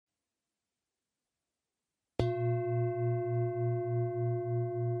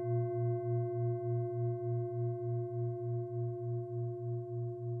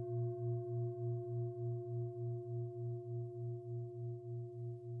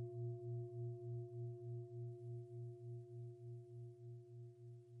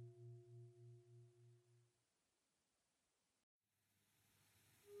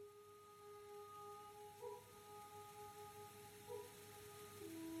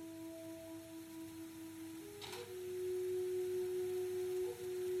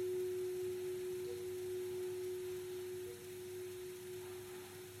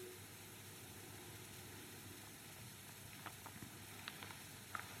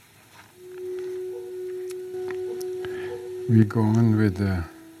We go on with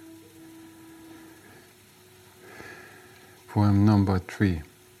poem number 3,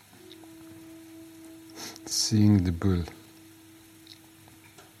 Seeing the Bull.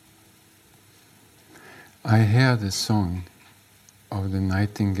 I hear the song of the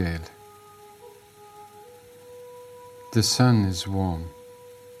nightingale. The sun is warm,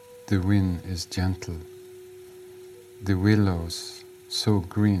 the wind is gentle, the willows so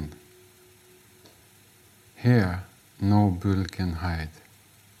green. Here no bull can hide.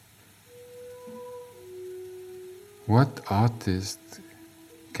 What artist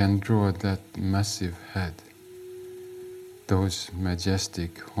can draw that massive head, those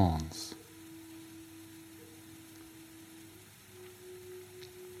majestic horns?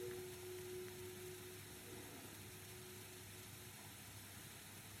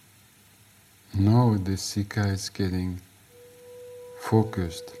 Now the seeker is getting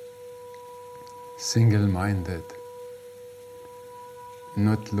focused, single-minded,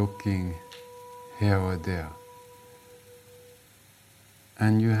 not looking here or there.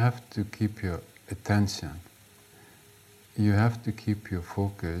 And you have to keep your attention. You have to keep your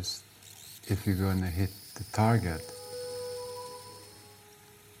focus if you're going to hit the target.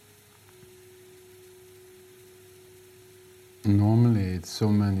 Normally it's so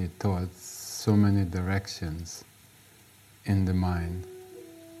many thoughts, so many directions in the mind,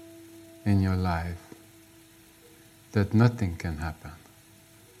 in your life, that nothing can happen.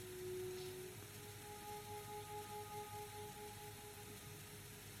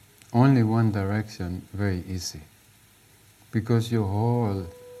 Only one direction, very easy. Because your whole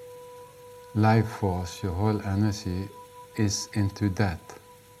life force, your whole energy is into that.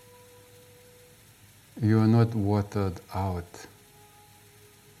 You are not watered out.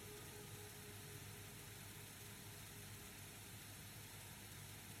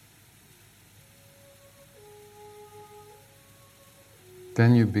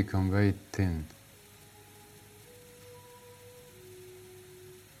 Then you become very thin.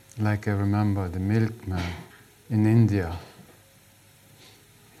 Like I remember the milkman in India,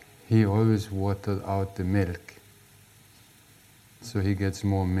 he always watered out the milk, so he gets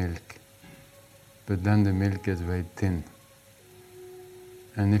more milk. But then the milk gets very thin.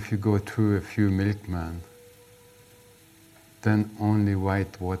 And if you go through a few milkmen, then only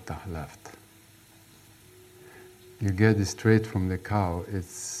white water left. You get it straight from the cow,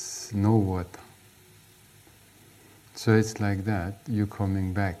 it's no water. So it's like that, you're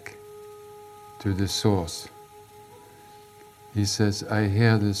coming back to the source. He says, I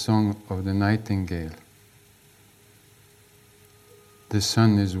hear the song of the nightingale. The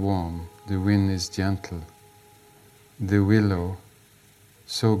sun is warm, the wind is gentle, the willow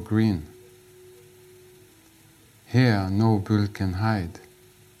so green. Here no bull can hide.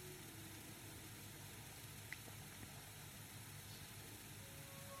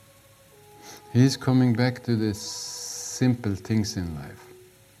 He's coming back to the simple things in life.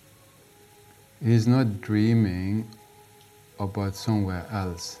 He's not dreaming about somewhere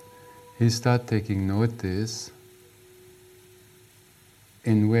else. He starts taking notice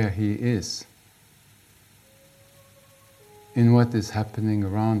in where he is, in what is happening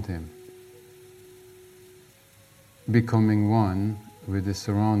around him, becoming one with the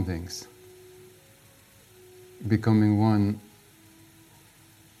surroundings, becoming one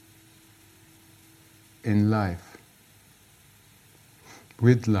in life,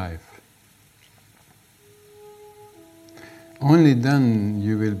 with life. Only then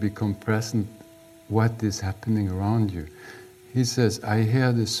you will become present what is happening around you. He says, I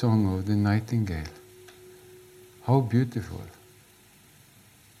hear the song of the nightingale. How beautiful.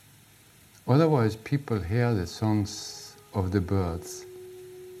 Otherwise people hear the songs of the birds,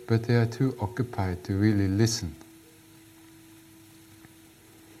 but they are too occupied to really listen.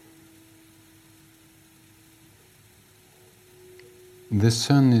 The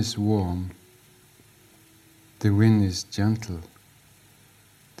sun is warm, the wind is gentle,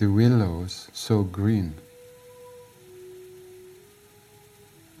 the willows so green.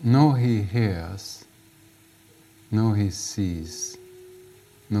 No he hears, no he sees,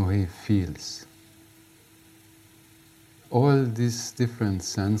 no he feels. All these different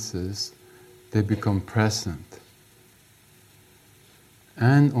senses, they become present.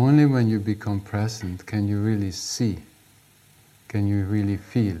 And only when you become present can you really see. Can you really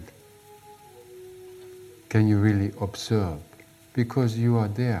feel? Can you really observe? Because you are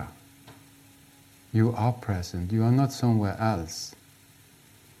there. You are present. You are not somewhere else.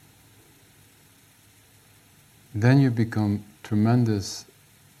 Then you become tremendously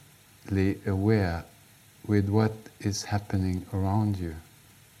aware with what is happening around you.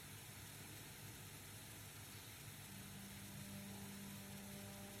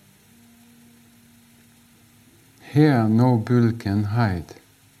 Here no bull can hide.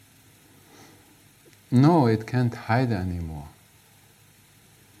 No, it can't hide anymore.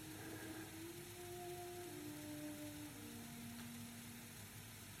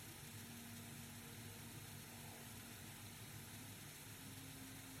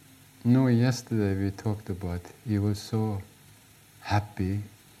 No, yesterday we talked about he was so happy,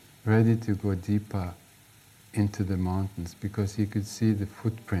 ready to go deeper into the mountains because he could see the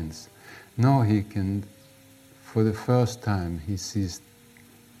footprints. Now he can, for the first time, he sees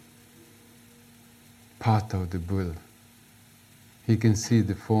part of the bull. He can see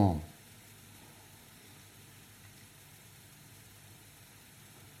the form.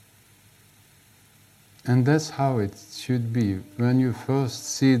 And that's how it should be. When you first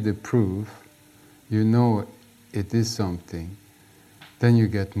see the proof, you know it is something, then you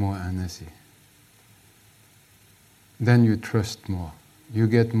get more energy. Then you trust more. You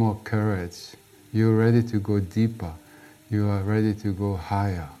get more courage. You're ready to go deeper. You are ready to go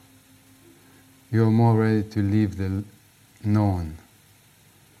higher. You are more ready to leave the known.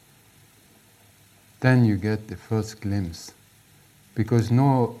 Then you get the first glimpse. Because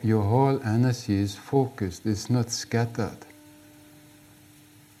now your whole energy is focused, it's not scattered.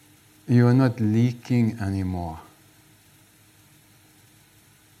 You are not leaking anymore.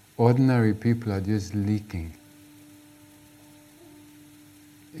 Ordinary people are just leaking.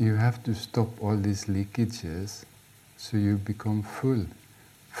 You have to stop all these leakages so you become full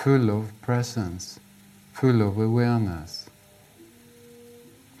of presence, full of awareness,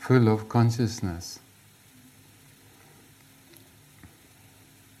 full of consciousness.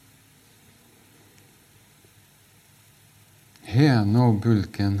 Here no bull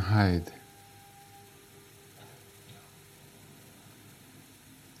can hide.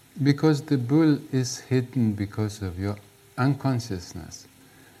 Because the bull is hidden because of your unconsciousness.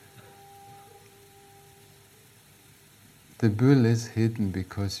 The bull is hidden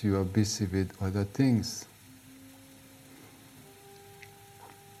because you are busy with other things.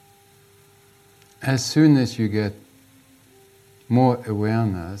 As soon as you get more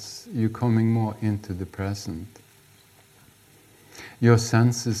awareness, you're coming more into the present. Your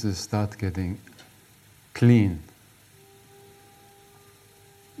senses start getting clean.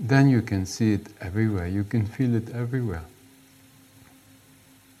 Then you can see it everywhere, you can feel it everywhere.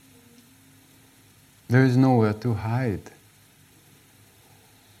 There is nowhere to hide.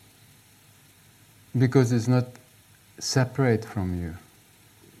 Because it's not separate from you.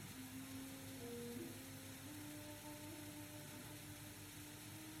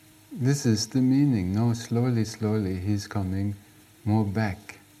 This is the meaning. Now slowly, slowly he's coming more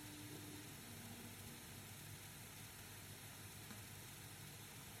back.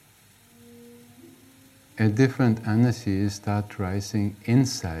 A different energy starts rising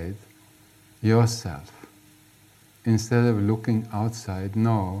inside yourself. Instead of looking outside,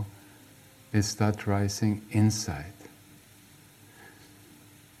 no, it starts rising inside.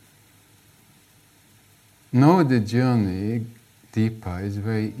 Now the journey deeper is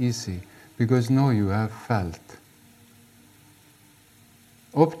very easy because now you have felt.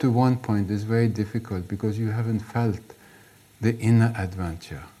 Up to one point is very difficult because you haven't felt the inner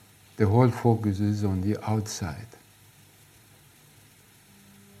adventure. The whole focus is on the outside.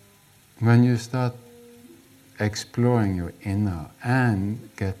 When you start exploring your inner and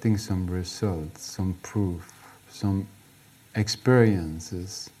getting some results, some proof, some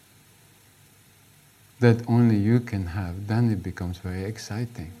experiences that only you can have, then it becomes very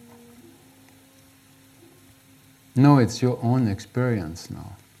exciting. No, it's your own experience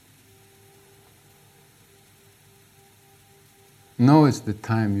now. Now is the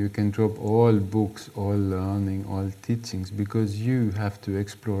time you can drop all books, all learning, all teachings, because you have to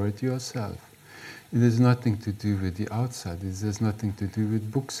explore it yourself. It has nothing to do with the outside. It has nothing to do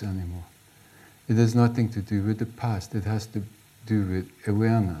with books anymore. It has nothing to do with the past. It has to do with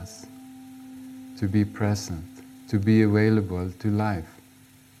awareness, to be present, to be available to life.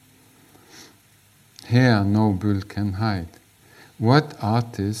 Here no bull can hide. What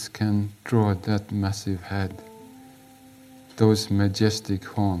artist can draw that massive head, those majestic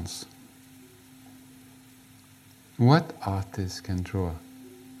horns? What artist can draw?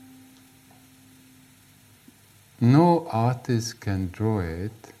 No artist can draw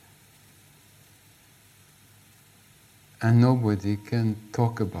it, and nobody can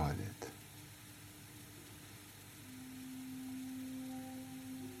talk about it.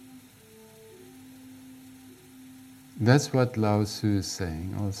 That's what Lao Tzu is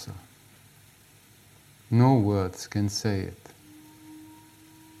saying also. No words can say it.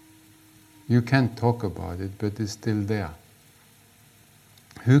 You can't talk about it, but it's still there.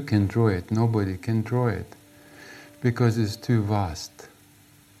 Who can draw it? Nobody can draw it. because it's too vast,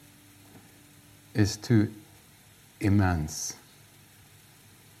 it's too immense.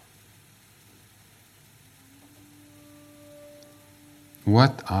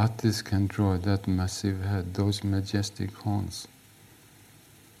 What artist can draw that massive head, those majestic horns?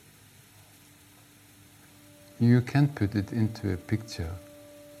 You can put it into a picture,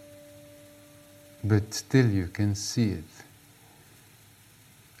 but still you can see it.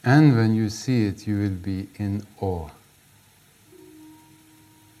 And when you see it, you will be in awe.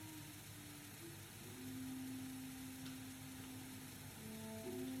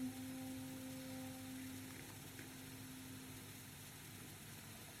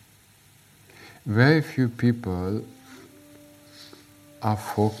 Very few people are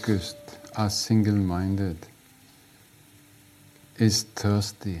focused, are single-minded, is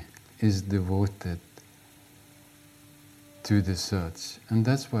thirsty, is devoted to the search. And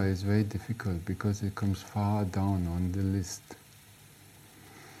that's why it's very difficult, because it comes far down on the list.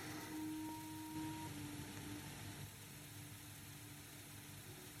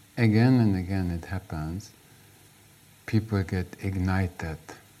 Again and again it happens, people get ignited.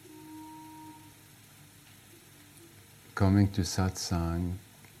 Coming to satsang,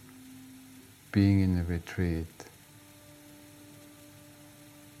 being in a retreat.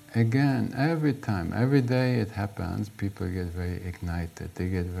 Again, every time, every day it happens, people get very ignited, they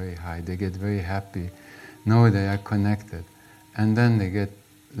get very high, they get very happy, know they are connected, and then they get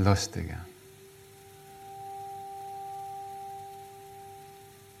lost again.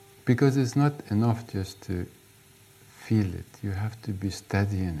 Because it's not enough just to feel it, you have to be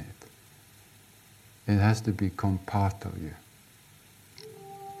steady in it. It has to become part of you.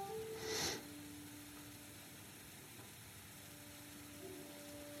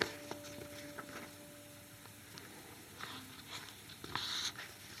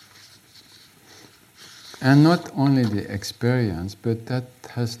 And not only the experience, but that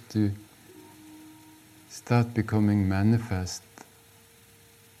has to start becoming manifest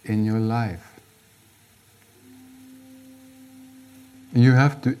in your life. You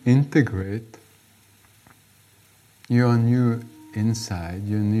have to integrate your new insight,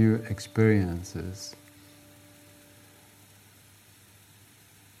 your new experiences,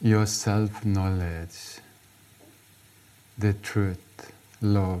 your self-knowledge, the truth,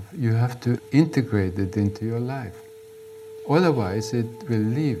 love. You have to integrate it into your life. Otherwise it will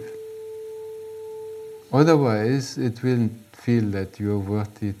leave. Otherwise it will feel that you're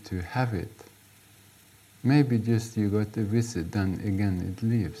worthy to have it. Maybe just you got a visit, then again it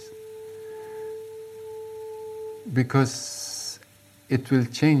leaves. Because it will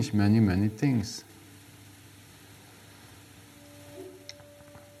change many, many things.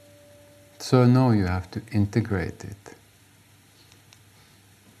 So now you have to integrate it.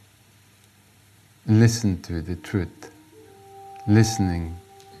 Listen to the truth. Listening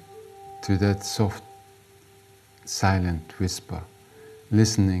to that soft, silent whisper.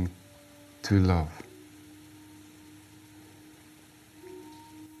 Listening to love.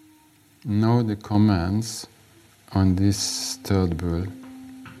 Now the comments on this third bull.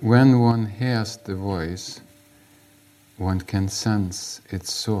 When one hears the voice, one can sense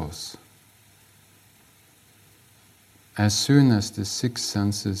its source. As soon as the six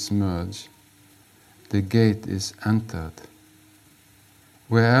senses merge, the gate is entered.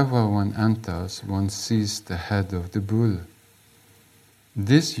 Wherever one enters, one sees the head of the bull.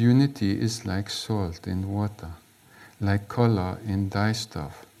 This unity is like salt in water, like color in dye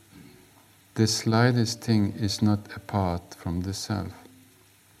stuff. The slightest thing is not apart from the self.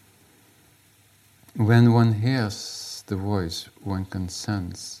 When one hears the voice, one can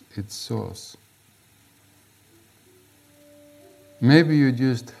sense its source. Maybe you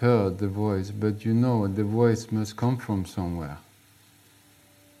just heard the voice, but you know the voice must come from somewhere.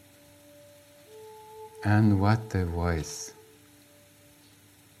 And what a voice!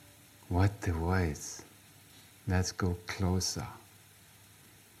 What a voice! Let's go closer.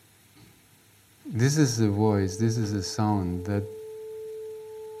 This is a voice, this is a sound that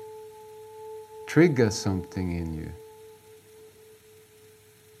triggers something in you.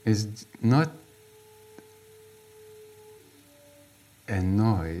 It's not a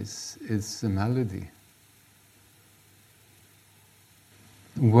noise, it's a melody.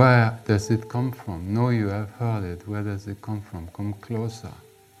 Where does it come from? No, you have heard it. Where does it come from? Come closer.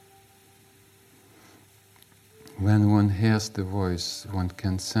 When one hears the voice, one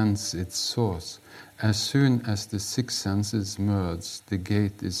can sense its source. As soon as the six senses merge, the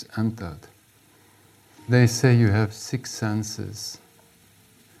gate is entered. They say you have six senses.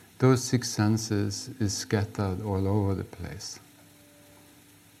 Those six senses is scattered all over the place.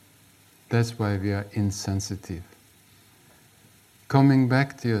 That's why we are insensitive. coming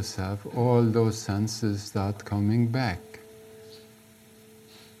back to yourself, all those senses start coming back.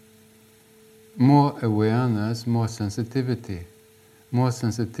 More awareness, more sensitivity. More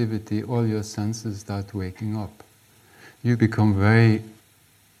sensitivity, all your senses start waking up. You become very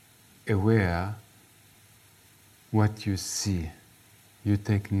aware what you see. You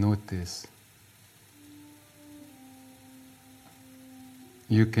take notice.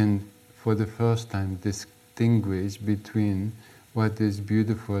 You can, for the first time, distinguish between what is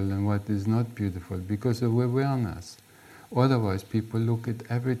beautiful and what is not beautiful because of awareness. Otherwise, people look at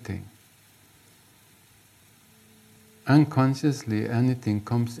everything. Unconsciously, anything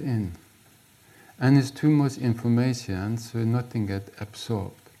comes in. And it's too much information, so nothing gets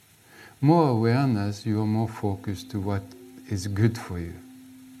absorbed. More awareness, you are more focused to what is good for you,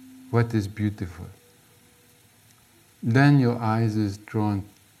 what is beautiful. Then your eyes is drawn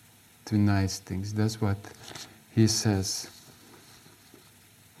to nice things. That's what he says.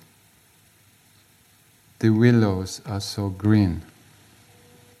 The willows are so green.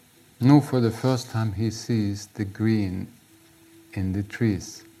 No, for the first time he sees the green in the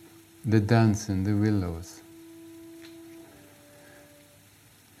trees, the dance in the willows.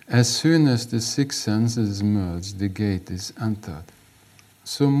 As soon as the six senses merge, the gate is entered.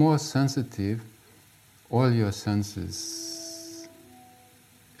 So more sensitive, all your senses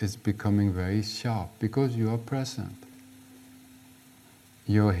is becoming very sharp because you are present.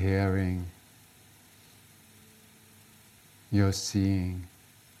 You're hearing, you're seeing,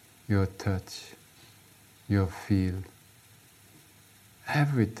 your touch, your feel,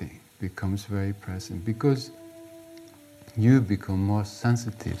 everything becomes very present because you become more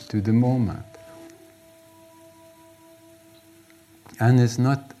sensitive to the moment. And it's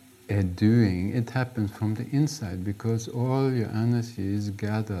not a doing, it happens from the inside because all your energy is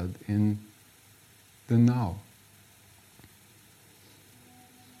gathered in the now.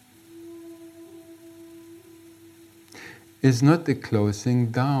 It's not a closing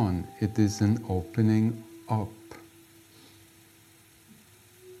down, it is an opening up.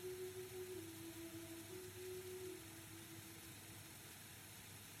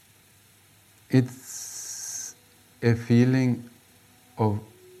 It's a feeling of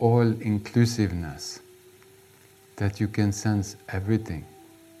all-inclusiveness, that you can sense everything.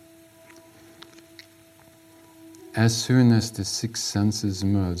 As soon as the six senses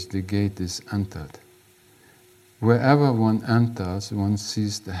merge, the gate is entered. Wherever one enters, one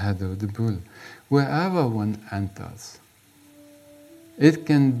sees the head of the bull. Wherever one enters, it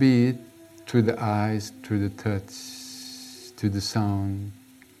can be through the eyes, through the touch, to the sound,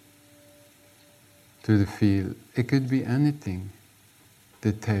 to the feel. It could be anything,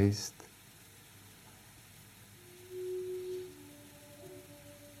 the taste.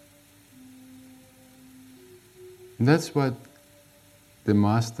 That's what the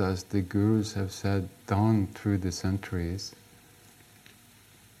masters, the gurus have said down through the centuries.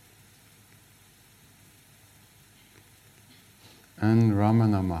 And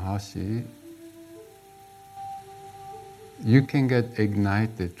Ramana Maharshi, you can get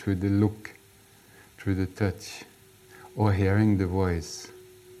ignited through the look, through the touch, or hearing the voice.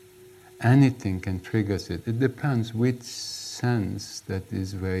 Anything can trigger it. It depends which sense that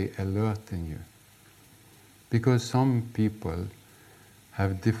is very alert in you. Because some people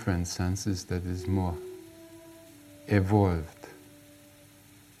have different senses that is more evolved.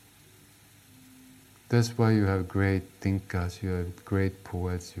 That's why you have great thinkers, you have great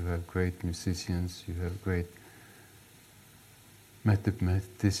poets, you have great musicians, you have great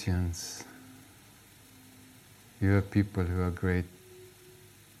mathematicians. You have people who are great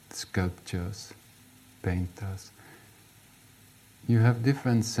sculptors, painters. You have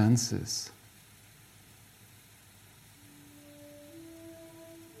different senses.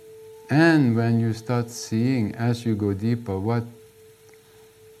 And when you start seeing, as you go deeper, what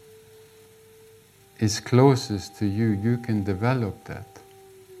is closest to you, you can develop that.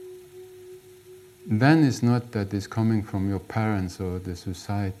 Then it's not that it's coming from your parents or the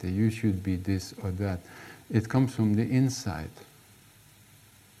society, you should be this or that. It comes from the inside.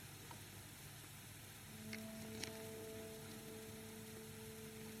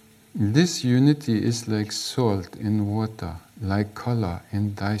 This unity is like salt in water, like color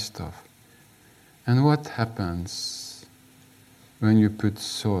in dye stuff. And what happens when you put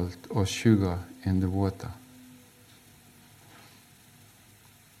salt or sugar in the water?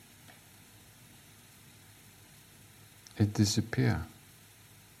 It disappears.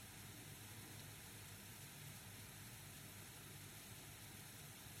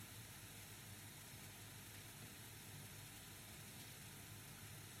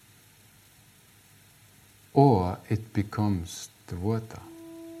 Or it becomes the water.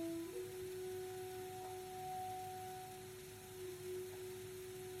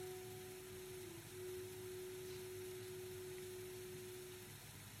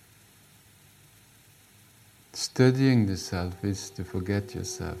 Studying the self is to forget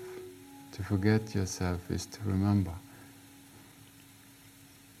yourself. To forget yourself is to remember.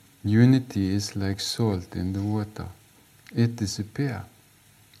 Unity is like salt in the water. It disappears.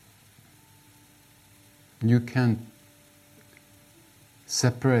 You can't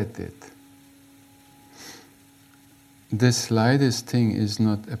separate it. The slightest thing is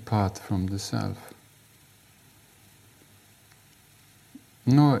not apart from the self.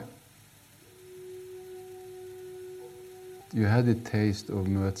 No, you had a taste of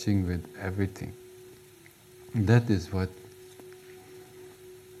merging with everything. That is what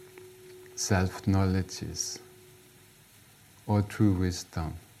self-knowledge is, or true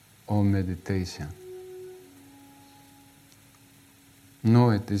wisdom, or meditation.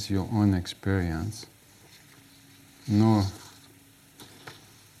 Know it is your own experience. Know,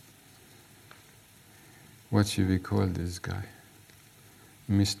 what should we call this guy?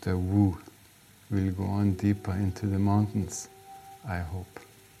 Mr. Wu will go on deeper into the mountains, I hope.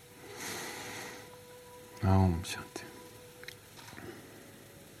 Aum Shanti.